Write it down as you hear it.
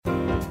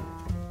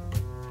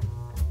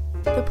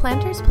The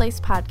Planter's Place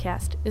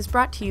podcast is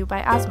brought to you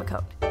by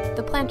Osmocote,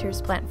 the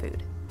Planter's Plant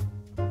Food.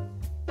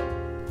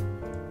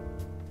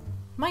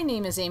 My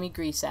name is Amy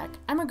Grisak.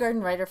 I'm a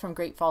garden writer from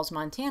Great Falls,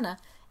 Montana,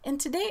 and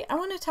today I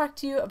want to talk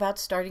to you about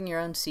starting your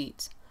own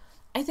seeds.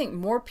 I think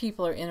more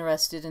people are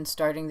interested in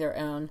starting their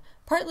own,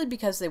 partly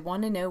because they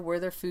want to know where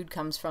their food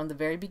comes from the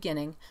very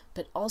beginning,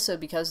 but also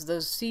because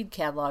those seed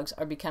catalogs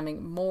are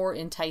becoming more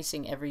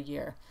enticing every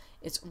year.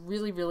 It's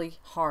really, really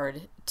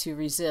hard to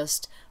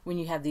resist when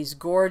you have these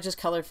gorgeous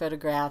color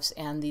photographs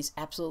and these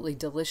absolutely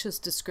delicious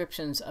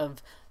descriptions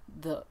of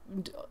the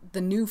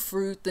new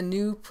fruit, the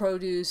new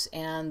produce,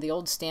 and the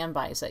old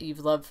standbys that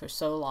you've loved for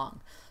so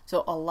long.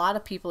 So a lot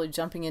of people are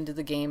jumping into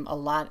the game a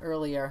lot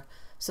earlier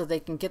so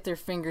they can get their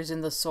fingers in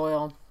the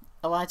soil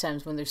a lot of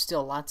times when there's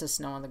still lots of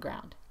snow on the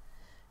ground.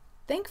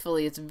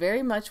 Thankfully, it's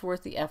very much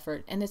worth the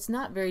effort, and it's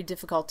not very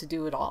difficult to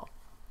do at all.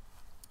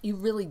 You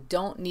really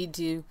don't need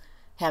to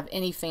have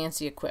any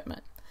fancy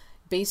equipment.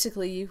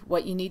 Basically,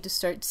 what you need to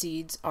start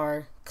seeds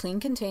are clean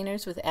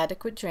containers with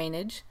adequate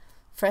drainage,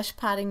 fresh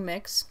potting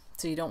mix,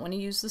 so you don't want to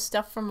use the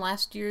stuff from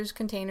last year's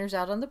containers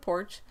out on the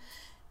porch,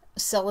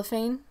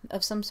 cellophane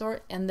of some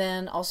sort, and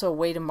then also a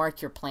way to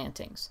mark your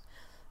plantings.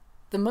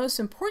 The most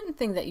important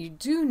thing that you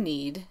do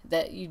need,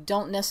 that you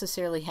don't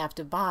necessarily have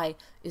to buy,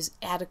 is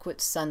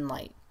adequate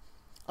sunlight.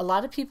 A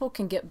lot of people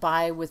can get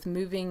by with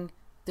moving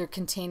their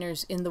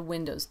containers in the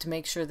windows to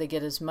make sure they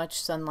get as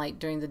much sunlight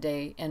during the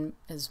day and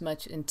as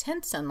much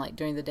intense sunlight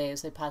during the day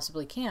as they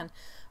possibly can.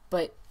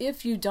 But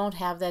if you don't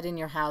have that in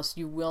your house,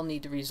 you will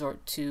need to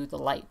resort to the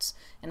lights.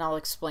 And I'll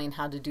explain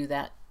how to do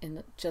that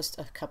in just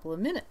a couple of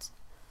minutes.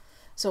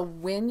 So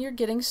when you're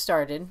getting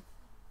started,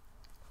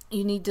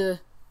 you need to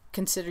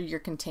consider your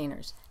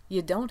containers.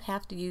 You don't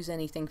have to use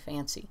anything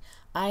fancy.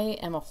 I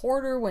am a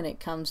hoarder when it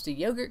comes to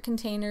yogurt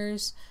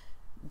containers,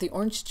 the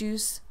orange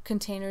juice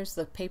containers,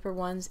 the paper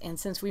ones, and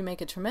since we make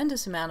a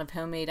tremendous amount of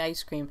homemade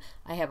ice cream,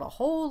 I have a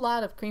whole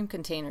lot of cream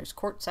containers,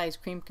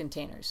 quart-sized cream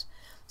containers.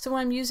 So when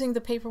I'm using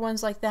the paper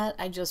ones like that,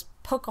 I just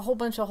poke a whole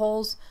bunch of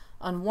holes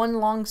on one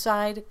long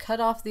side,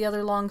 cut off the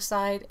other long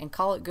side, and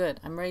call it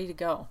good. I'm ready to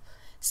go.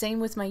 Same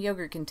with my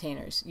yogurt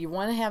containers. You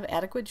want to have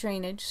adequate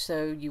drainage,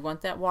 so you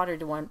want that water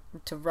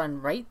to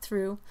run right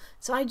through.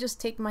 So I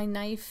just take my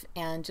knife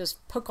and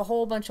just poke a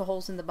whole bunch of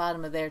holes in the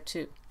bottom of there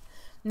too.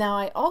 Now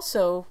I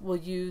also will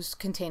use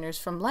containers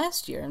from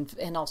last year,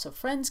 and also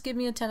friends give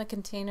me a ton of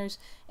containers,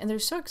 and they're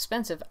so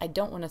expensive I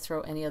don't want to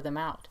throw any of them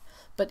out.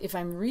 But if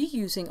I'm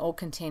reusing old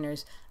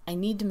containers, I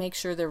need to make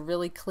sure they're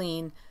really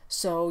clean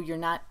so you're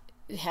not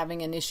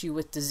having an issue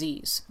with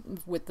disease.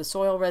 With the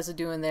soil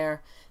residue in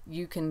there,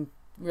 you can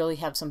really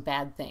have some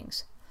bad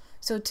things.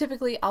 So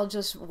typically I'll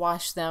just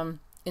wash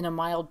them in a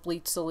mild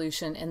bleach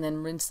solution and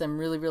then rinse them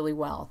really, really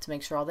well to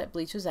make sure all that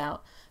bleach is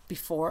out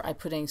before I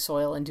put any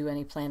soil and do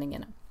any planting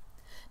in them.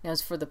 Now,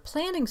 as for the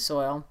planting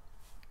soil,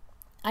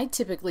 I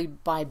typically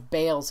buy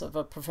bales of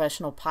a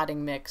professional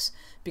potting mix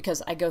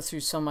because I go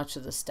through so much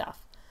of the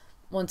stuff.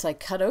 Once I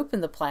cut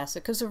open the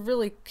plastic, because they're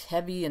really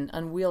heavy and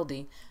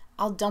unwieldy,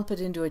 I'll dump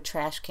it into a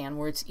trash can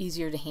where it's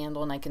easier to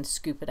handle and I can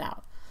scoop it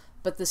out.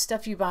 But the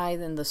stuff you buy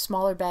in the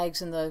smaller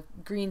bags in the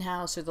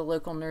greenhouse or the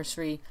local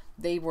nursery,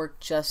 they work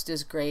just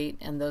as great,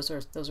 and those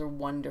are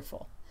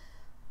wonderful.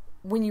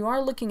 When you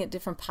are looking at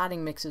different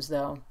potting mixes,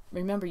 though,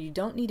 remember you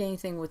don't need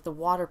anything with the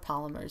water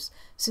polymers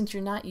since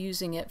you're not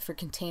using it for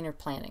container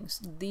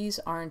plantings. These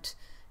aren't,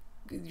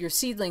 your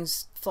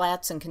seedlings,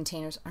 flats, and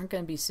containers aren't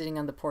going to be sitting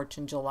on the porch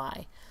in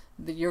July.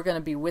 You're going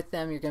to be with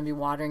them, you're going to be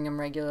watering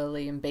them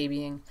regularly and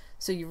babying,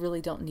 so you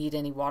really don't need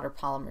any water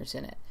polymers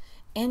in it.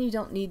 And you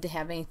don't need to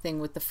have anything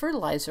with the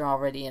fertilizer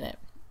already in it.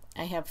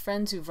 I have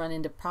friends who've run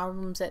into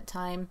problems at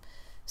time,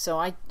 so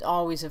I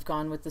always have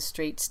gone with the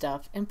straight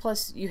stuff. And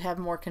plus, you have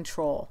more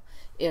control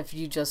if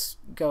you just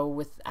go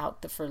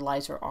without the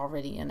fertilizer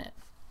already in it.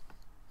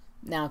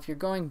 Now, if you're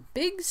going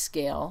big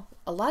scale,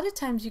 a lot of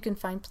times you can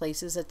find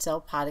places that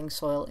sell potting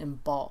soil in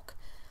bulk.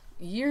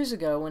 Years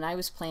ago, when I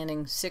was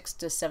planting 6,000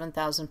 to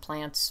 7,000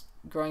 plants,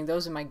 growing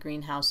those in my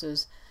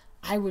greenhouses,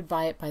 I would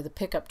buy it by the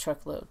pickup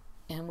truckload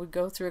and would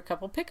go through a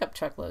couple pickup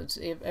truckloads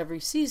every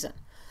season.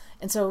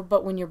 And so,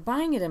 but when you're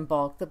buying it in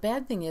bulk, the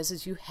bad thing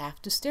is you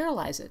have to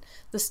sterilize it.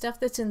 The stuff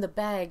that's in the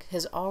bag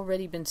has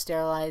already been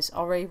sterilized,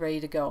 already ready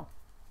to go.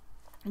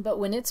 But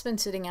when it's been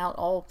sitting out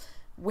all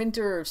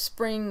winter or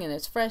spring and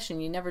it's fresh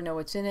and you never know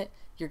what's in it,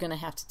 you're going to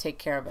have to take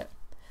care of it.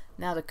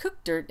 Now, to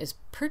cook dirt is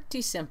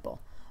pretty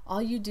simple.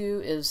 All you do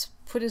is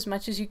put as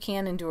much as you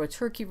can into a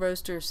turkey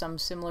roaster or some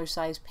similar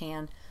sized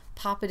pan,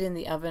 pop it in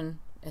the oven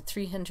at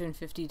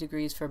 350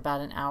 degrees for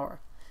about an hour.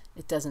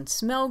 It doesn't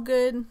smell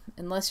good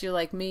unless you're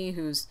like me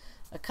who's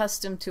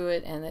accustomed to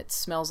it and it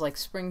smells like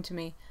spring to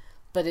me,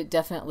 but it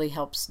definitely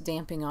helps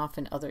damping off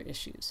and other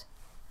issues.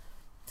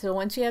 So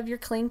once you have your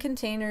clean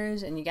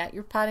containers and you got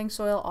your potting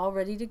soil all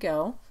ready to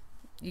go,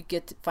 you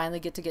finally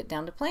get to get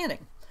down to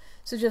planting.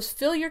 So just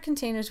fill your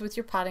containers with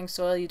your potting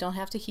soil. You don't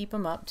have to heap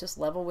them up, just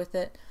level with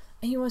it.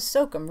 And you want to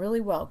soak them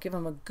really well. Give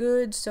them a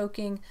good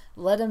soaking,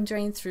 let them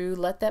drain through,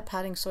 let that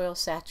potting soil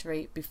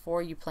saturate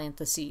before you plant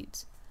the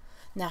seeds.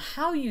 Now,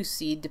 how you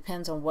seed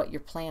depends on what you're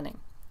planting.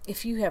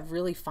 If you have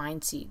really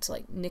fine seeds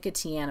like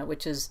Nicotiana,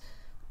 which is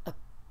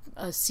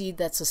a seed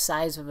that's the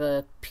size of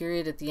a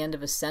period at the end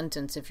of a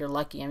sentence if you're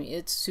lucky. I mean,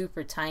 it's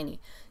super tiny.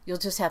 You'll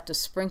just have to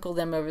sprinkle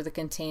them over the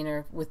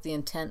container with the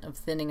intent of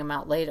thinning them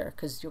out later,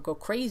 because you'll go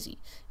crazy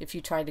if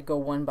you try to go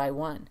one by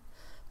one.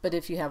 But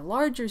if you have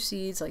larger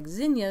seeds like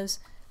zinnias,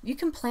 you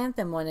can plant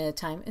them one at a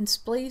time and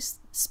space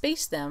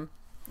them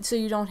so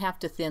you don't have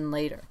to thin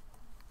later.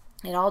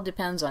 It all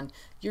depends on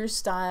your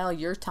style,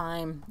 your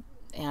time,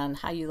 and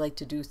how you like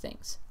to do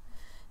things.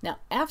 Now,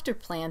 after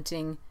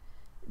planting,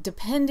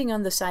 depending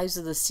on the size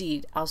of the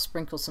seed, I'll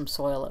sprinkle some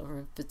soil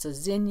over. If it's a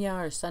zinnia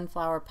or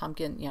sunflower,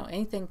 pumpkin,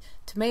 anything,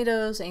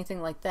 tomatoes,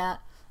 anything like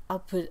that, I'll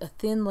put a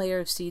thin layer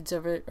of seeds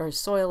over or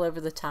soil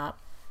over the top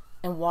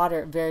and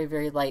water it very,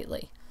 very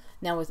lightly.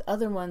 Now with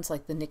other ones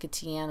like the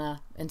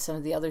Nicotiana and some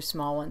of the other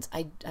small ones,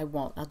 I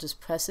won't. I'll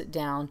just press it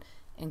down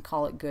and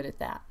call it good at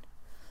that.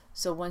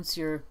 So once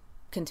your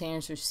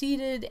containers are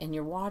seeded and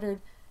you're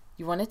watered,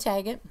 you want to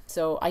tag it.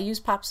 So I use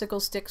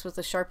popsicle sticks with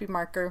a Sharpie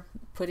marker,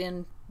 put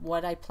in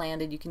what I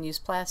planted. You can use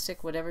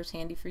plastic, whatever's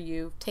handy for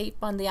you. Tape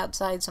on the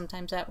outside,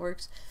 sometimes that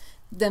works.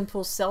 Then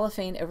pull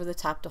cellophane over the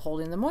top to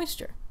hold in the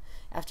moisture.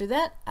 After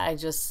that, I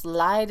just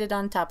slide it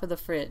on top of the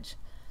fridge.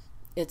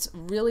 It's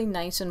really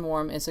nice and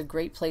warm. It's a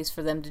great place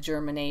for them to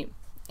germinate.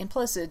 And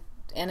plus,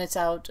 it's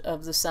out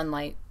of the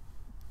sunlight.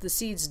 The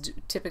seeds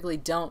typically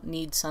don't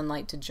need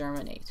sunlight to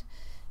germinate.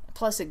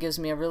 Plus, it gives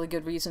me a really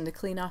good reason to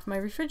clean off my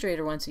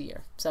refrigerator once a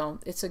year. So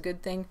it's a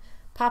good thing.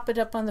 Pop it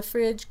up on the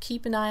fridge.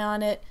 Keep an eye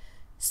on it.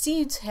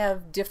 Seeds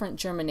have different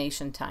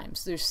germination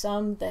times. There's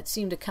some that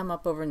seem to come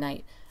up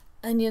overnight.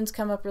 Onions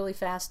come up really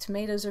fast.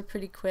 Tomatoes are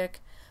pretty quick.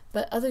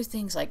 But other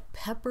things like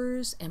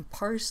peppers and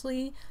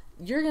parsley,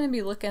 you're going to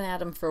be looking at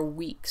them for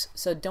weeks.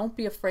 So don't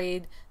be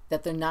afraid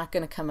that they're not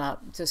going to come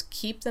up. Just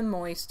keep them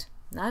moist.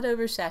 Not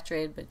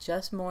oversaturated, but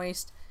just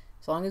moist.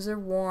 As long as they're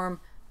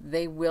warm,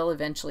 they will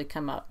eventually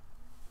come up.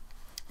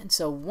 And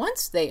so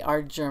once they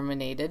are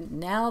germinated,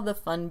 now the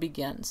fun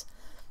begins.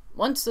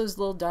 Once those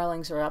little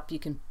darlings are up, you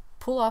can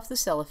pull off the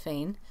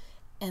cellophane,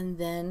 and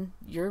then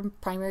your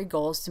primary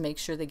goal is to make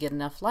sure they get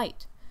enough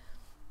light.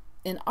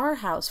 In our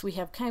house, we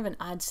have kind of an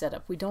odd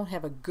setup. We don't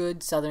have a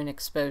good southern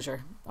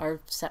exposure.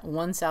 Our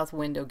one south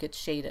window gets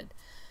shaded.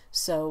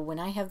 So when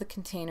I have the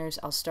containers,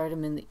 I'll start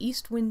them in the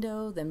east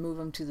window, then move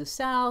them to the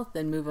south,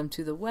 then move them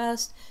to the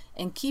west,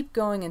 and keep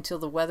going until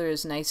the weather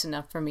is nice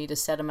enough for me to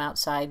set them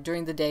outside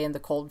during the day in the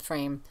cold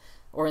frame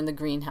or in the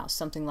greenhouse,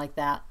 something like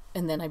that.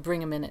 And then I bring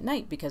them in at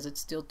night because it's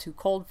still too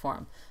cold for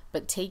them,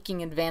 but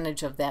taking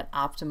advantage of that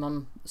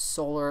optimum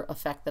solar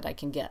effect that I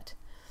can get.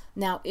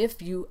 Now,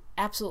 if you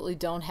absolutely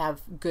don't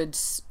have good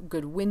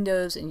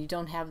windows and you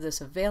don't have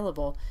this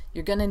available,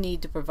 you're going to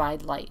need to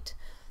provide light.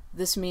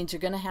 This means you're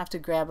going to have to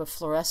grab a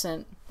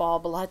fluorescent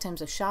bulb, a lot of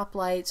times a shop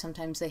light.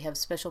 Sometimes they have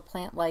special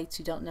plant lights.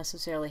 You don't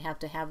necessarily have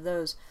to have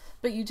those,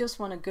 but you just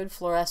want a good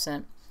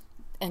fluorescent,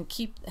 and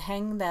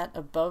hang that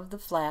above the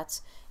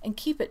flats and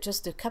keep it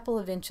just a couple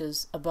of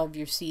inches above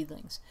your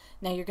seedlings.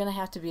 Now you're going to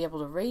have to be able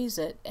to raise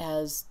it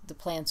as the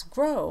plants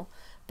grow,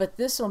 but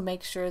this will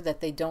make sure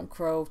that they don't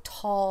grow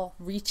tall,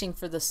 reaching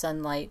for the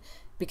sunlight,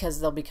 because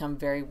they'll become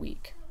very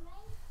weak.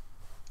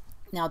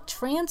 Now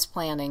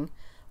transplanting,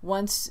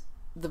 once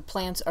the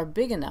plants are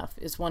big enough,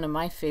 is one of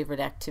my favorite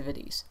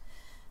activities.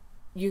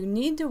 You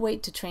need to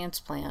wait to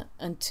transplant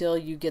until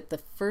you get the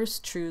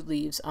first true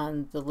leaves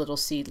on the little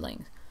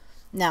seedling.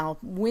 Now,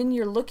 when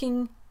you're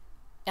looking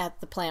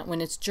at the plant, when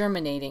it's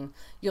germinating,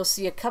 you'll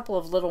see a couple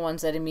of little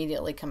ones that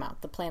immediately come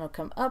out. The plant will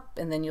come up,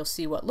 and then you'll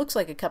see what looks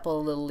like a couple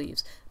of little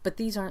leaves. But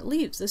these aren't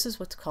leaves. This is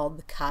what's called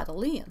the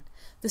cotyledon.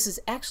 This is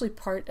actually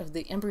part of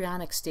the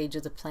embryonic stage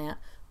of the plant,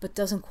 but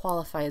doesn't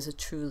qualify as a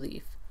true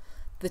leaf.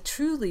 The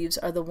true leaves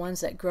are the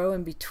ones that grow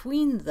in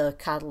between the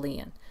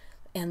cotyledon,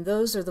 and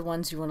those are the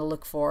ones you want to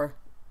look for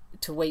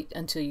to wait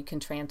until you can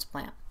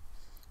transplant.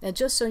 Now,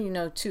 just so you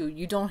know, too,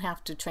 you don't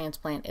have to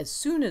transplant as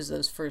soon as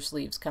those first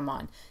leaves come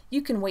on.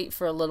 You can wait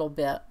for a little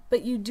bit,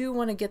 but you do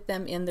want to get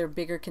them in their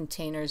bigger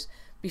containers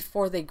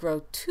before they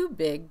grow too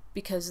big,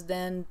 because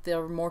then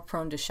they're more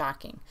prone to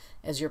shocking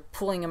as you're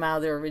pulling them out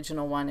of their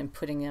original one and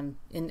putting them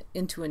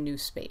into a new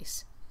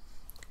space.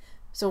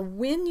 So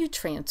when you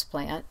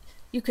transplant,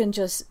 you can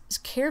just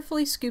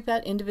carefully scoop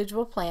out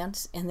individual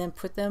plants and then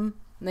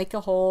make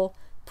a hole,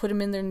 put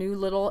them in their new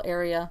little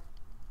area,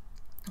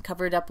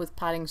 cover it up with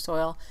potting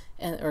soil,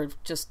 or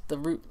just the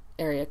root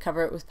area,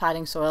 cover it with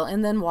potting soil,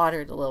 and then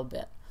water it a little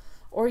bit.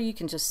 Or you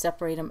can just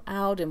separate them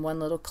out in one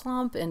little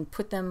clump and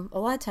put them, a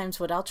lot of times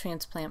what I'll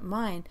transplant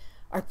mine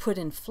are put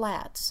in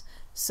flats.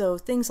 So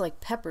things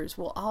like peppers,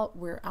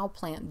 where I'll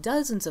plant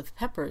dozens of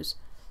peppers,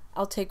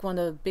 I'll take one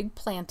of the big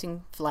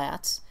planting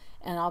flats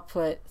and I'll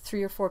put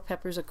 3 or 4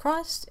 peppers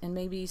across and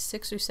maybe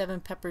 6 or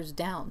 7 peppers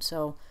down.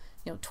 So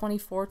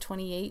 24,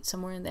 28,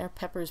 somewhere in there,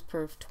 peppers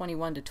per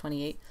 21 to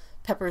 28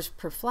 peppers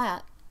per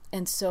flat.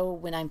 And so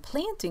when I'm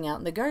planting out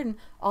in the garden,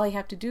 all I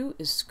have to do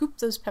is scoop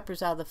those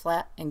peppers out of the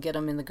flat and get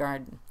them in the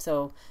garden.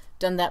 So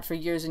done that for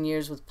years and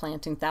years with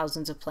planting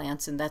thousands of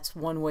plants, and that's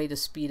one way to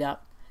speed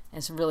up And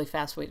it's a really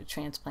fast way to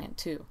transplant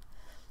too.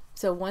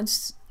 So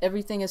once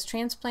everything is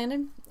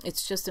transplanted,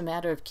 it's just a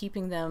matter of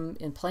keeping them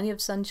in plenty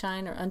of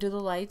sunshine or under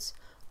the lights,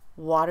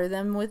 water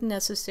them when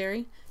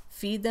necessary,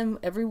 feed them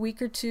every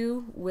week or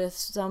two with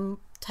some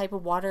type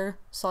of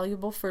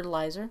water-soluble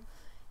fertilizer,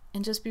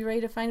 and just be ready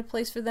to find a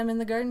place for them in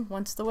the garden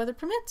once the weather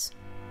permits.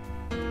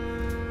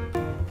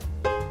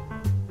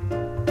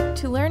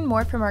 To learn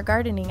more from our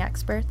gardening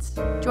experts,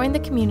 join the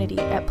community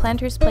at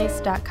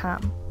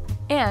plantersplace.com.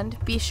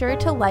 And be sure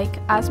to like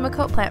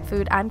Osmocote Plant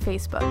Food on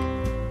Facebook.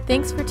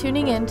 Thanks for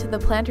tuning in to the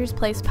Planters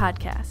Place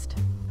podcast.